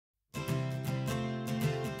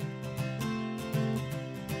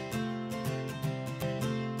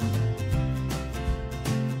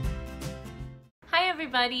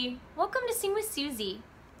everybody, welcome to Sing with Suzi.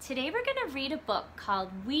 Today we're going to read a book called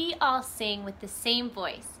We All Sing with the Same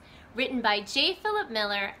Voice, written by J. Philip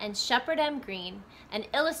Miller and Sheppard M. Greene, and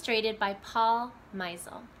illustrated by Paul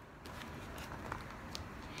Meisel.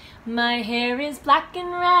 My hair is black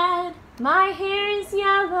and red, my hair is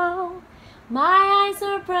yellow, my eyes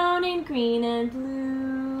are brown and green and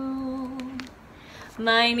blue.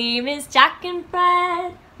 My name is Jack and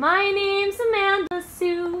Fred, my name's Amanda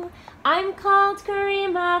Sue, I'm called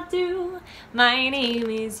Kareem Abdu, my name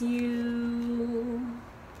is you.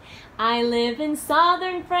 I live in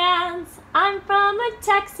southern France, I'm from a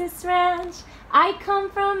Texas ranch, I come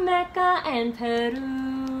from Mecca and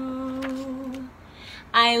Peru.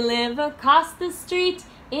 I live across the street,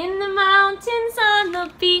 in the mountains, on the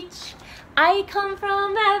beach, I come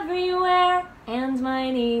from everywhere, and my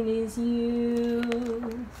name is you.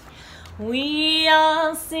 We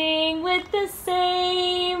all sing with the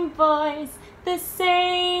same voice, the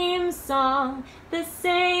same song, the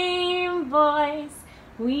same voice.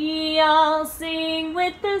 We all sing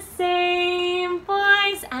with the same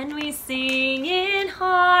voice, and we sing in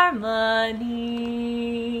harmony.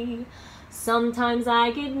 Sometimes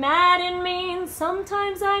I get mad and mean,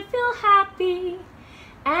 sometimes I feel happy,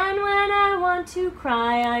 and when I want to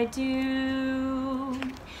cry, I do.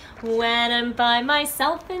 When I'm by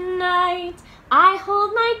myself at night, I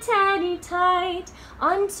hold my teddy tight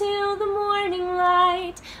until the morning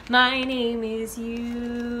light. My name is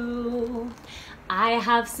you. I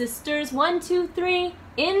have sisters 1, 2, 3.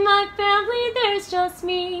 In my family there's just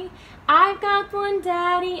me. I've got one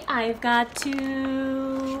daddy, I've got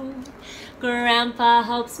two. Grandpa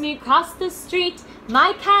helps me cross the street.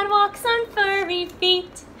 My cat walks on furry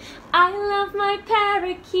feet. I love my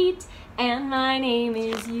parakeet, and my name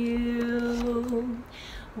is you.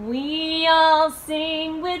 We all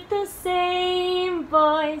sing with the same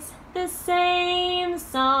voice, the same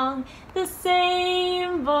song, the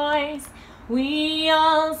same voice. We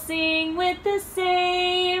all sing with the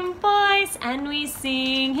same voice, and we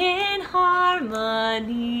sing in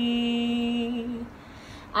harmony.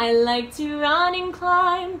 I like to run and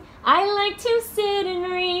climb, I like to sit and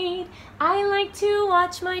read, I like to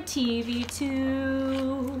watch my TV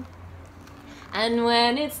too. And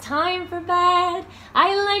when it's time for bed,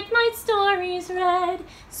 I like my stories read,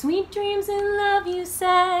 sweet dreams and love you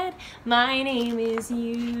said, my name is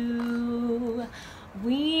you.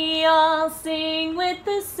 We all sing with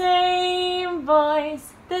the same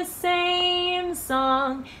voice, the same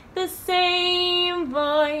song, the same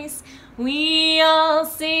voice. We all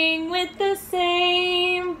sing with the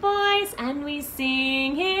same voice, and we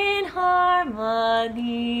sing in harmony.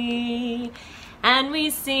 And we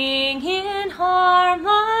sing in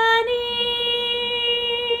harmony.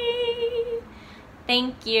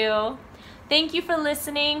 Thank you. Thank you for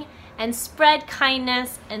listening, and spread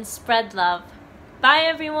kindness and spread love. Bye,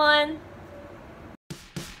 everyone.